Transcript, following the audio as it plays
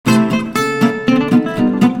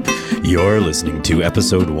You're listening to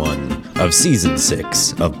episode 1 of season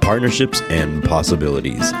 6 of Partnerships and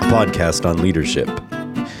Possibilities, a podcast on leadership.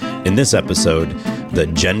 In this episode, the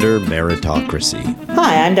gender meritocracy.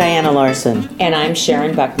 Hi, I'm Diana Larson. And I'm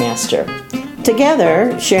Sharon Buckmaster.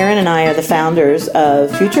 Together, Sharon and I are the founders of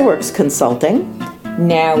FutureWorks Consulting.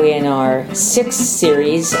 Now in our 6th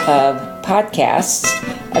series of podcasts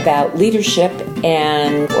about leadership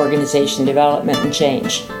and organization development and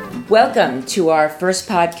change. Welcome to our first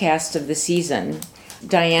podcast of the season.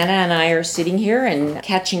 Diana and I are sitting here and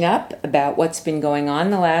catching up about what's been going on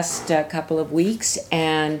the last couple of weeks.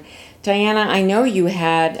 And Diana, I know you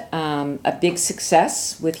had a big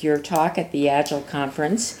success with your talk at the Agile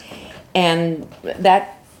conference, and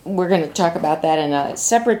that we're going to talk about that in a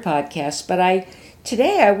separate podcast. But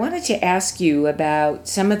today I wanted to ask you about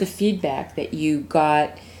some of the feedback that you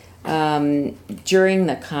got during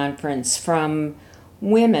the conference from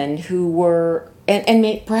women who were,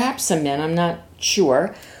 and perhaps some men, I'm not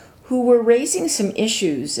sure, who were raising some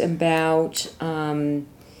issues about the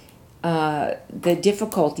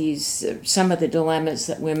difficulties, some of the dilemmas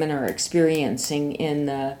that women are experiencing in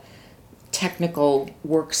the technical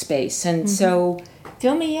workspace. And so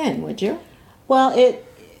fill me in, would you? Well,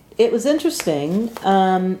 it was interesting.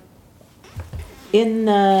 Later in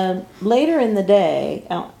the day,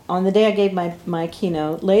 on the day I gave my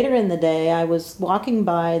keynote, later in the day I was walking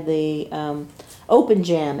by the Open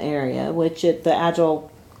Jam area, which at the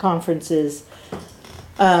Agile conference is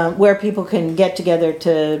where people can get together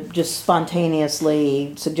to just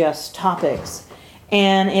spontaneously suggest topics.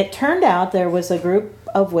 And it turned out there was a group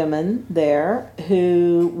of women there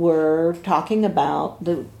who were talking about,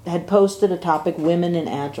 had posted a topic, Women in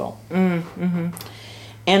Agile. Mm-hmm.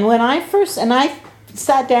 And when I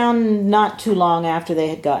sat down not too long after they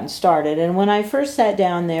had gotten started, and when I first sat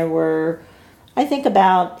down there were, I think,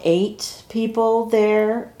 about 8 people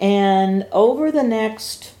there, and over the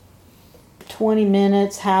next 20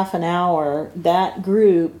 minutes, half an hour, that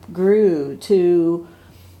group grew to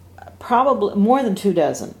probably more than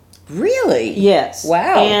 24. Really? Yes.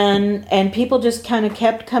 Wow. And people just kind of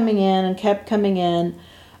kept coming in.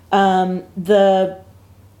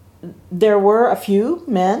 There were a few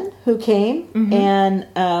men who came, and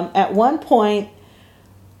at one point,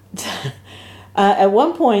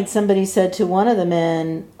 somebody said to one of the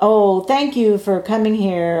men, "Oh, thank you for coming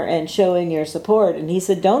here and showing your support." And he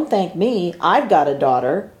said, "Don't thank me. I've got a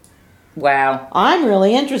daughter. Wow. I'm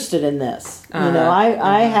really interested in this. You know,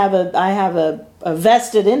 I have a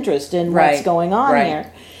vested interest in what's going on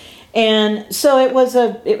here." And so it was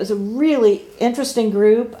a really interesting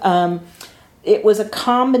group. It was a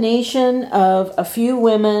combination of a few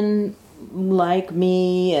women like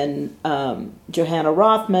me and Johanna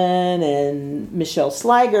Rothman and Michelle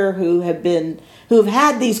Sliger who have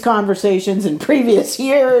had these conversations in previous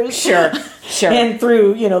years. Sure. And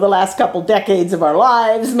through, the last couple decades of our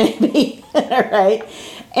lives, maybe, right?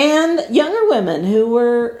 And younger women who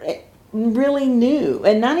were really new,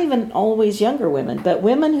 and not even always younger women, but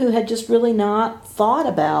women who had just really not thought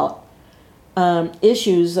about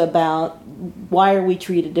issues about why are we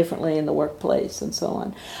treated differently in the workplace and so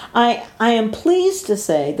on. I am pleased to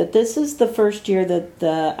say that this is the first year that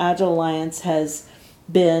the Agile Alliance has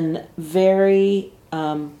been very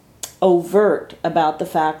overt about the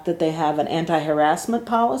fact that they have an anti-harassment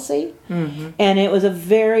policy. And it was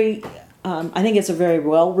I think it's a very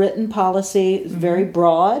well-written policy. It's very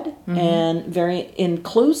broad and very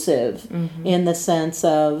inclusive in the sense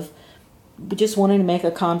of just wanting to make a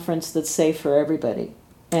conference that's safe for everybody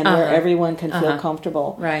and where everyone can feel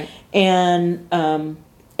comfortable. Right. And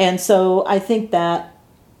so I think that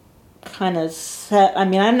kind of set, I'm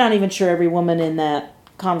not even sure every woman in that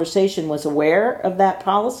conversation was aware of that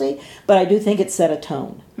policy, but I do think it set a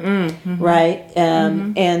tone. Right?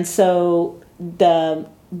 And so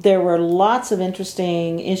there were lots of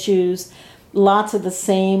interesting issues, lots of the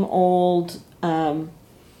same old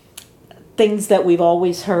things that we've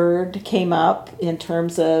always heard came up in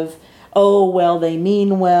terms of, oh, well, they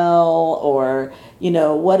mean well, or,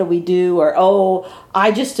 what do we do? Or, oh,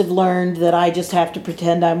 I just have learned that I just have to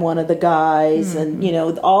pretend I'm one of the guys. And,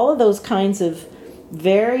 all of those kinds of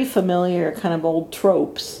very familiar kind of old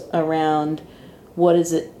tropes around what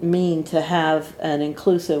does it mean to have an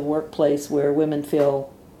inclusive workplace where women feel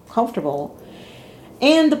comfortable.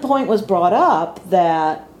 And the point was brought up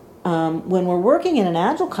that when we're working in an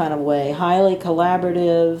Agile kind of way, highly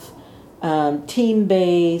collaborative,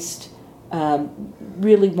 team-based,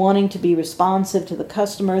 really wanting to be responsive to the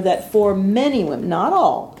customer, that for many women, not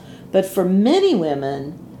all, but for many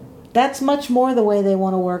women, that's much more the way they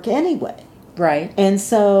want to work anyway. Right. And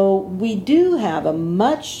so we do have a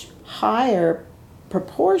much higher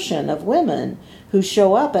proportion of women who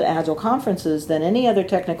show up at Agile conferences than any other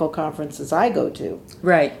technical conferences I go to.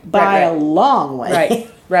 Right. By a long way.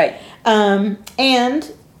 Right.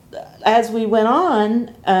 And as we went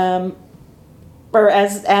on, or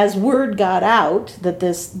as word got out that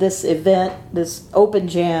this event, this Open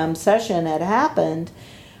Jam session had happened,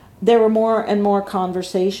 there were more and more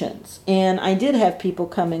conversations. And I did have people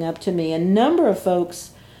coming up to me. A number of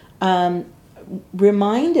folks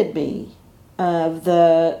reminded me of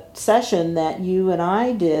the session that you and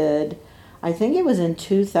I did. I think it was in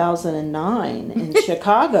 2009 in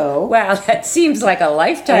Chicago. Wow, that seems like a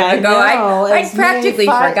lifetime ago. I'd practically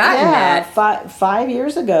forgotten that. 5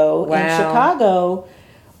 years ago in Chicago,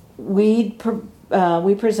 we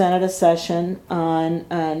presented a session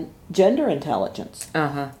on gender intelligence,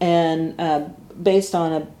 and based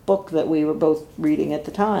on a book that we were both reading at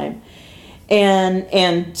the time.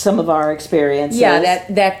 And some of our experiences. Yeah,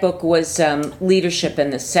 that book was Leadership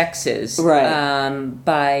and the Sexes, right?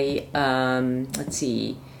 By let's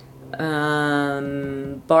see,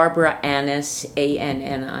 Barbara Annis,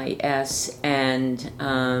 Annis, and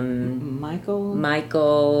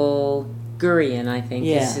Michael Gurian, I think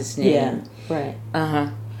is his name. Yeah, right.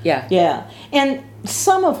 Yeah, and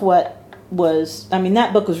some of what was,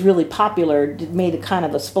 that book was really popular, made a kind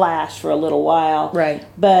of a splash for a little while. Right.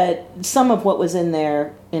 But some of what was in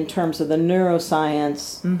there in terms of the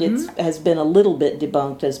neuroscience, it has been a little bit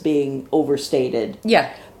debunked as being overstated.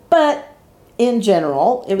 Yeah. But in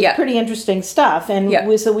general, it was pretty interesting stuff. And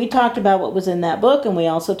so we talked about what was in that book, and we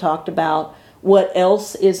also talked about what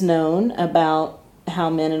else is known about how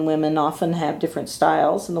men and women often have different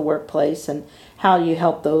styles in the workplace and how you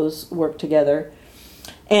help those work together.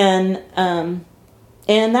 And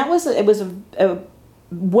that was a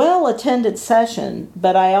well attended session,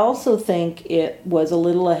 but I also think it was a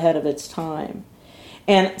little ahead of its time.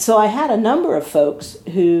 And so I had a number of folks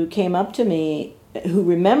who came up to me who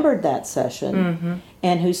remembered that session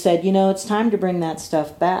and who said, it's time to bring that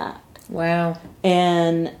stuff back. Wow.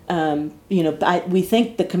 And we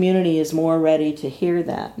think the community is more ready to hear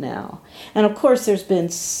that now. And of course, there's been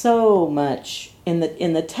so much in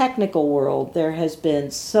the technical world. There has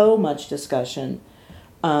been so much discussion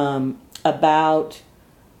about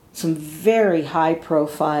some very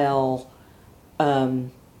high-profile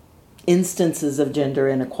instances of gender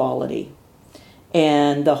inequality,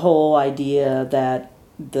 and the whole idea that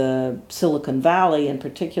the Silicon Valley in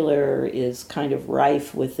particular is kind of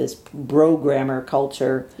rife with this programmer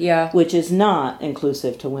culture, which is not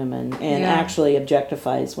inclusive to women and actually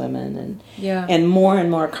objectifies women. And more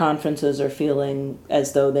and more conferences are feeling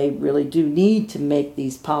as though they really do need to make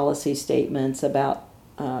these policy statements about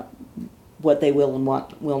what they will and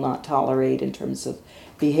what will not tolerate in terms of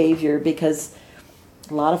behavior, because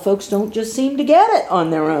a lot of folks don't just seem to get it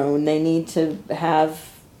on their own. They need to have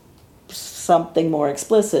something more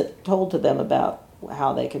explicit told to them about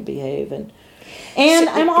how they can behave. And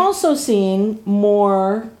I'm also seeing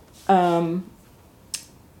more blog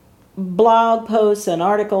posts and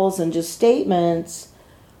articles and just statements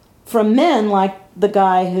from men, like the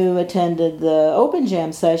guy who attended the Open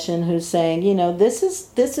Jam session, who's saying, this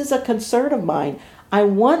is a concern of mine. I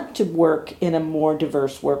want to work in a more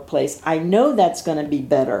diverse workplace. I know that's going to be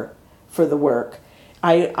better for the work.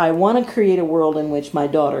 I want to create a world in which my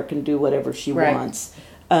daughter can do whatever she wants,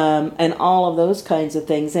 and all of those kinds of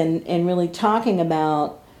things, and really talking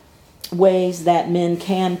about ways that men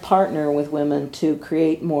can partner with women to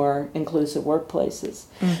create more inclusive workplaces.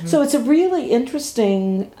 So it's a really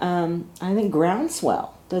interesting, I think,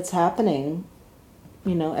 groundswell that's happening,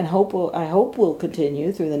 and I hope will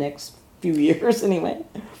continue through the next few years anyway.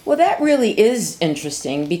 Well, that really is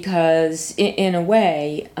interesting because in a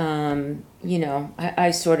way,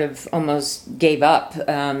 I sort of almost gave up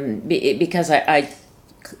because I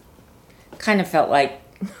kind of felt like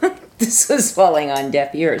this was falling on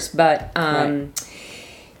deaf ears. But, a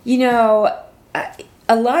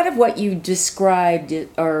lot of what you described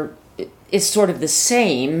is sort of the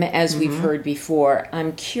same as we've heard before.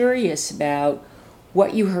 I'm curious about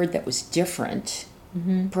what you heard that was different.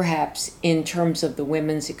 Perhaps in terms of the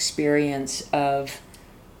women's experience of,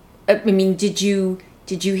 did you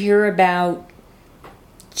hear about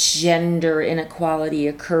gender inequality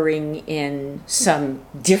occurring in some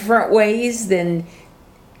different ways than,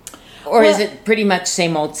 or is it pretty much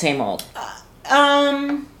same old, same old?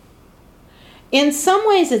 In some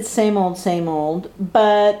ways it's same old,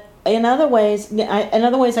 but in other ways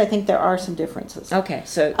I think there are some differences. Okay,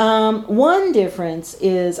 so one difference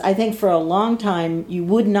is, I think for a long time you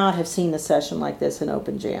would not have seen a session like this in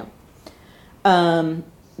Open Jam.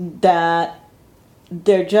 That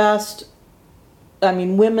there just I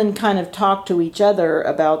mean, women kind of talk to each other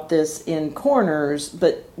about this in corners,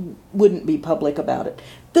 but wouldn't be public about it.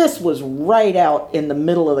 This was right out in the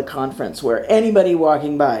middle of the conference where anybody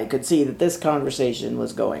walking by could see that this conversation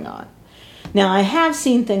was going on. Now, I have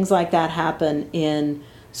seen things like that happen in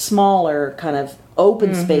smaller kind of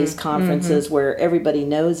open space conferences where everybody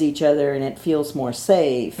knows each other and it feels more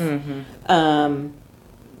safe, to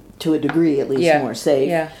a degree at least more safe.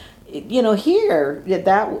 Yeah. You know, here,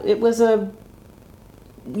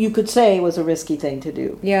 you could say it was a risky thing to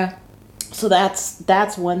do. Yeah. So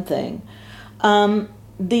that's one thing.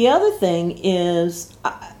 The other thing is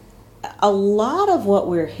a lot of what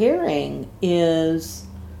we're hearing is,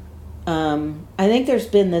 I think there's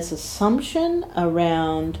been this assumption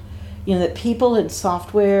around, that people in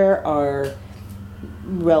software are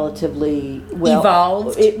relatively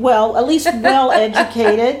evolved. At least well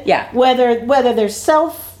educated. Yeah. Whether they're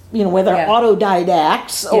whether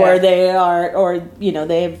autodidacts or they are, or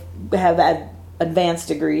they have had advanced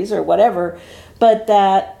degrees or whatever, but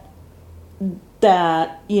that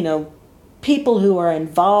people who are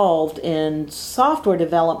involved in software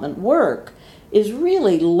development work is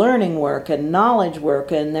really learning work and knowledge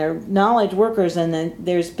work, and they're knowledge workers. And then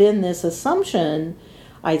there's been this assumption,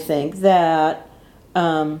 I think, that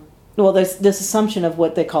there's this assumption of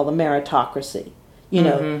what they call the meritocracy.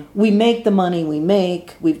 We make the money we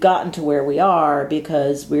make. We've gotten to where we are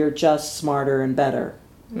because we're just smarter and better,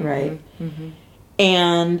 right?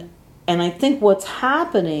 And I think what's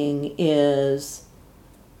happening is,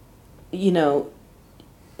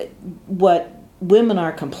 what women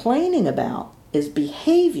are complaining about is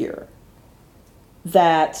behavior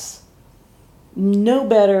that's no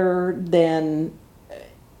better than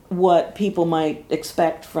what people might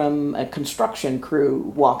expect from a construction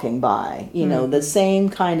crew walking by. The same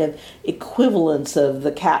kind of equivalence of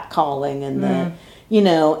the catcalling and the,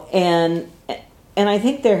 and I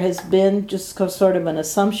think there has been just sort of an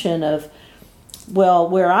assumption of, well,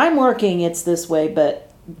 where I'm working, it's this way, but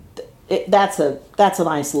that's an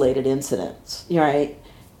isolated incident, right?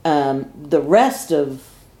 The rest of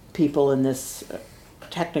people in this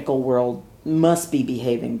technical world must be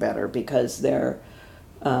behaving better because they're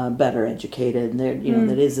better educated, and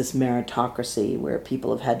that is this meritocracy where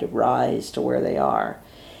people have had to rise to where they are,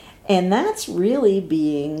 and that's really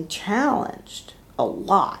being challenged a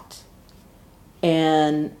lot.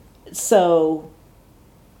 And so,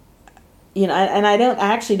 and I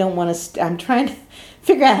don't want to. I'm trying to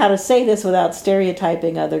figure out how to say this without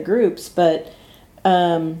stereotyping other groups, but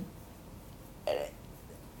there's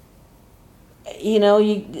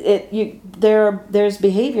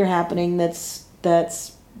behavior happening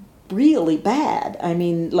that's really bad. I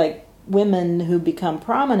mean, like women who become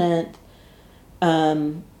prominent,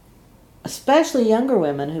 especially younger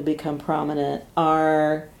women who become prominent,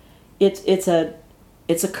 it's a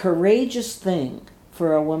courageous thing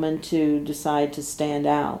for a woman to decide to stand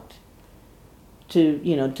out, to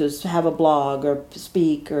have a blog or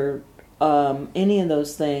speak or any of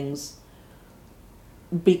those things,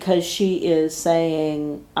 because she is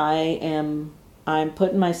saying, I'm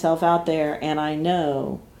putting myself out there, and I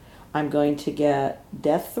know I'm going to get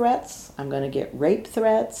death threats, I'm going to get rape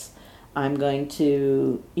threats, I'm going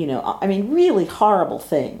to, really horrible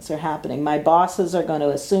things are happening. My bosses are going to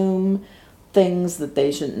assume things that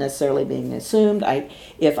they shouldn't necessarily be assumed.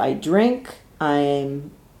 If I drink,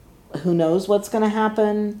 who knows what's going to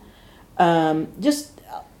happen. Just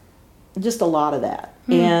a lot of that.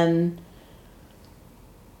 And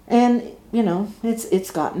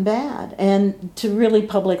it's gotten bad. And to really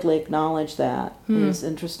publicly acknowledge that is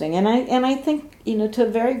interesting. And I think, to a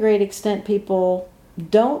very great extent, people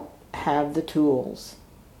don't have the tools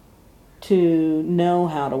to know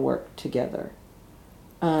how to work together.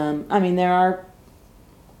 There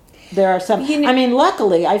are some.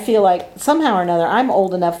 Luckily, I feel like somehow or another, I'm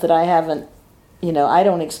old enough that I haven't, I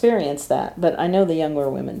don't experience that, but I know the younger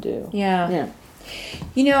women do. Yeah.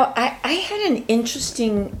 I had an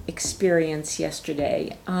interesting experience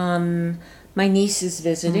yesterday. My niece is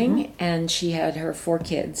visiting, and she had her 4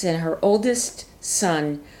 kids, and her oldest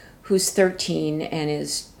son, who's 13 and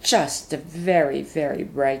is just a very, very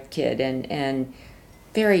bright kid and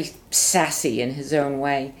very sassy in his own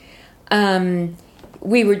way.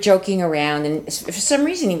 We were joking around, and for some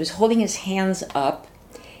reason he was holding his hands up,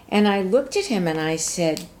 and I looked at him and I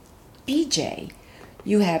said, BJ,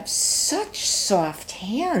 you have such soft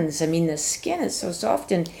hands. I mean, the skin is so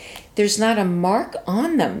soft, and there's not a mark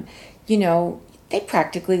on them. They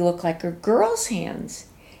practically look like a girl's hands.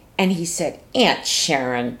 And he said, Aunt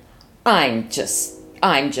Sharon, I'm just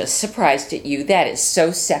surprised at you. That is so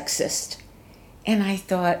sexist. And I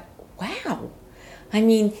thought, wow.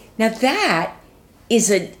 Now that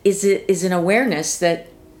is an awareness that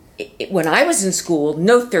when I was in school,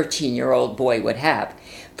 no 13-year-old boy would have.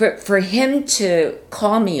 For him to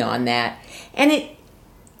call me on that, and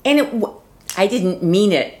I didn't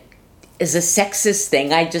mean it as a sexist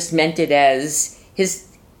thing. I just meant it as his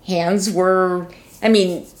hands were. I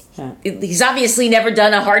mean, he's obviously never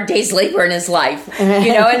done a hard day's labor in his life,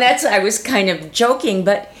 and I was kind of joking,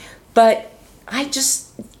 but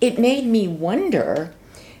it made me wonder,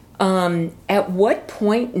 at what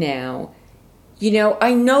point now,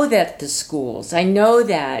 I know that the schools, I know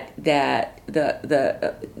that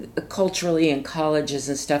the culturally in colleges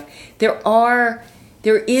and stuff,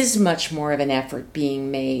 there is much more of an effort being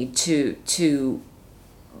made to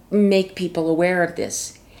make people aware of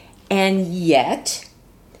this. And yet,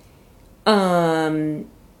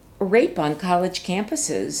 rape on college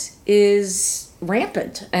campuses is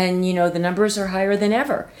rampant, and the numbers are higher than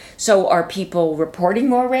ever. So are people reporting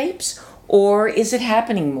more rapes, or is it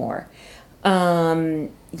happening more? I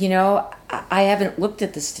haven't looked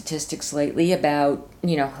at the statistics lately about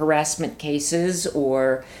harassment cases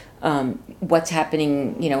or what's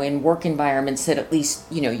happening in work environments that at least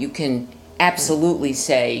you can absolutely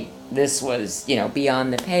say this was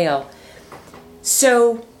beyond the pale.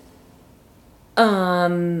 So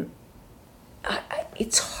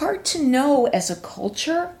it's hard to know as a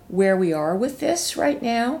culture where we are with this right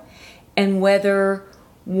now, and whether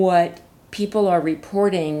what people are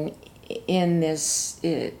reporting in this,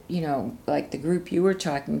 like the group you were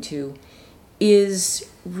talking to, is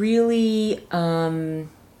really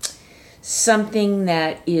something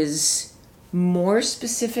that is more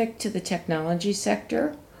specific to the technology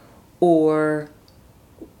sector, or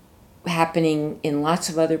happening in lots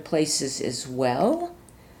of other places as well.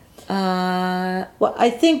 Well, I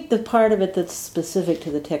think the part of it that's specific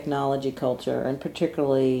to the technology culture, and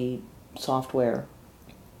particularly software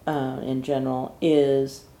in general,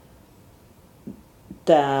 is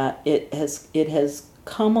that it has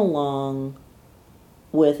come along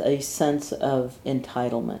with a sense of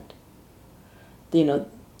entitlement. New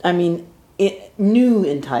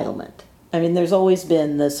entitlement. There's always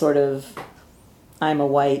been the sort of, I'm a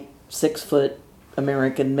white 6-foot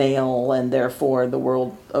American male, and therefore the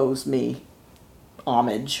world owes me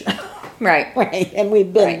homage. Right. Right. And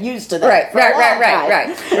we've been used to that.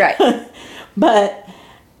 Right. But,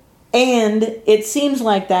 and it seems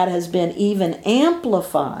like that has been even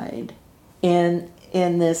amplified in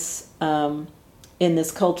this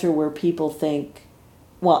culture where people think,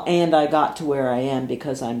 well, and I got to where I am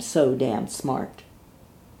because I'm so damn smart.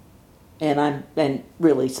 And I'm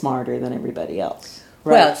really smarter than everybody else.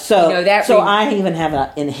 Right. Well, so I even have an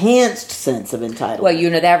enhanced sense of entitlement.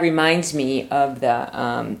 Well, that reminds me of the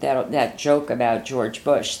that joke about George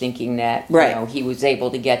Bush thinking that he was able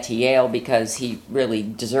to get to Yale because he really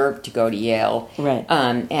deserved to go to Yale. Right.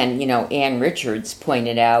 And Ann Richards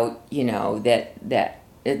pointed out, that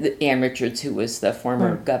Ann Richards, who was the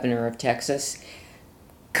former governor of Texas,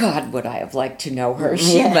 God, would I have liked to know her?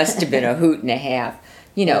 She must have been a hoot and a half,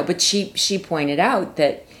 But she pointed out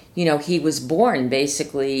that, he was born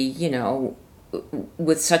basically,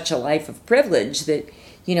 with such a life of privilege that,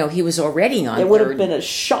 he was already on it would have been a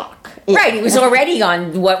shock. Right, he was already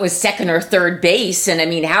on what was second or third base,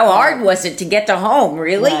 and how hard was it to get to home,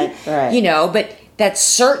 really? Right. But that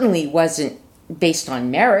certainly wasn't based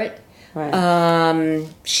on merit. Right.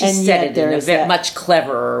 She said it in a much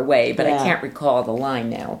cleverer way, but I can't recall the line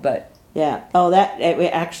now. But yeah. Oh,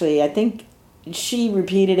 actually, I think she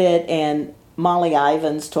repeated it, and Molly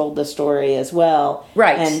Ivins told the story as well.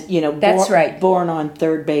 Right. And that's right. Born on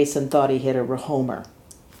third base and thought he hit a homer.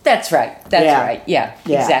 That's right. Right. Yeah.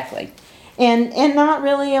 Exactly. And not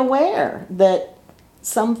really aware that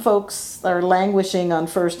some folks are languishing on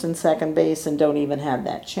first and second base and don't even have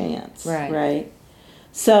that chance. Right.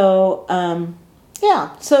 So,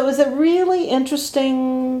 so it was a really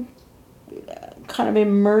interesting kind of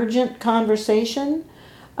emergent conversation.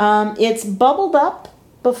 It's bubbled up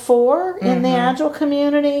before in the Agile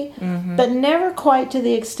community, but never quite to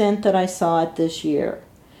the extent that I saw it this year.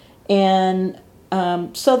 And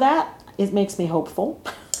so it makes me hopeful.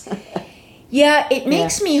 Yeah, it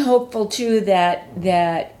makes me hopeful too that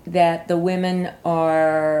the women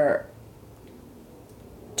are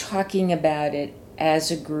talking about it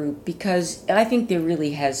as a group, because I think there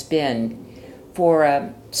really has been, for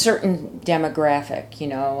a certain demographic,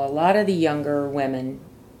 a lot of the younger women,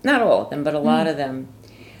 not all of them, but a lot of them,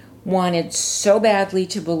 wanted so badly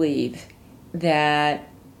to believe that,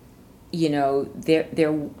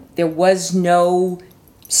 there was no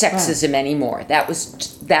sexism anymore. That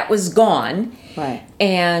was gone. Right.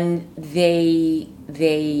 And the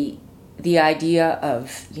idea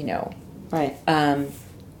of, Right.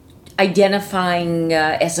 identifying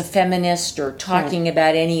as a feminist or talking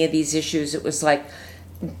about any of these issues. It was like,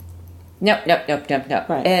 nope.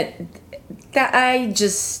 Right. And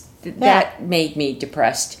that made me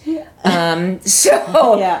depressed. Yeah.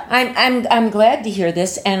 So Yeah. I'm glad to hear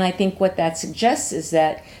this, and I think what that suggests is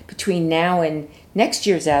that between now and next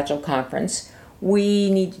year's Agile conference, we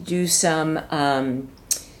need to do a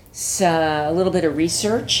little bit of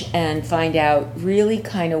research and find out really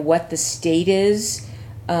kind of what the state is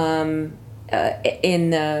in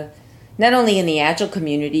the, not only in the Agile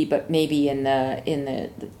community, but maybe in the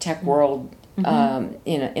tech world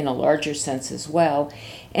in a larger sense as well,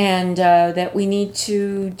 and that we need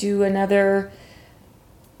to do another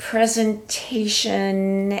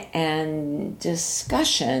presentation and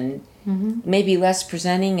discussion, maybe less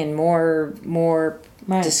presenting and more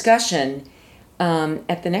discussion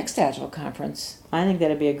at the next Agile conference. I think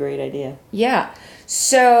that'd be a great idea. Yeah.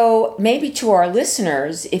 So maybe to our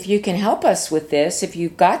listeners, if you can help us with this, if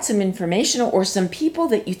you've got some information or some people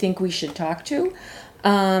that you think we should talk to,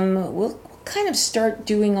 we'll kind of start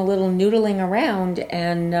doing a little noodling around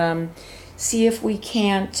and see if we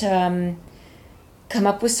can't come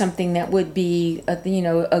up with something that would be a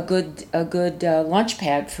good launch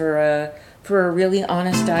pad for a really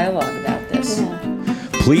honest dialogue about this. Yeah.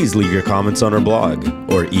 Please leave your comments on our blog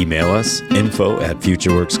or email us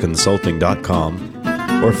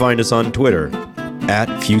info@futureworksconsulting.com or find us on Twitter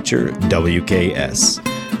 @FutureWKS.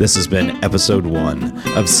 This has been episode 1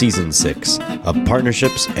 of season 6 of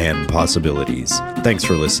Partnerships and Possibilities. Thanks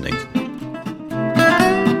for listening.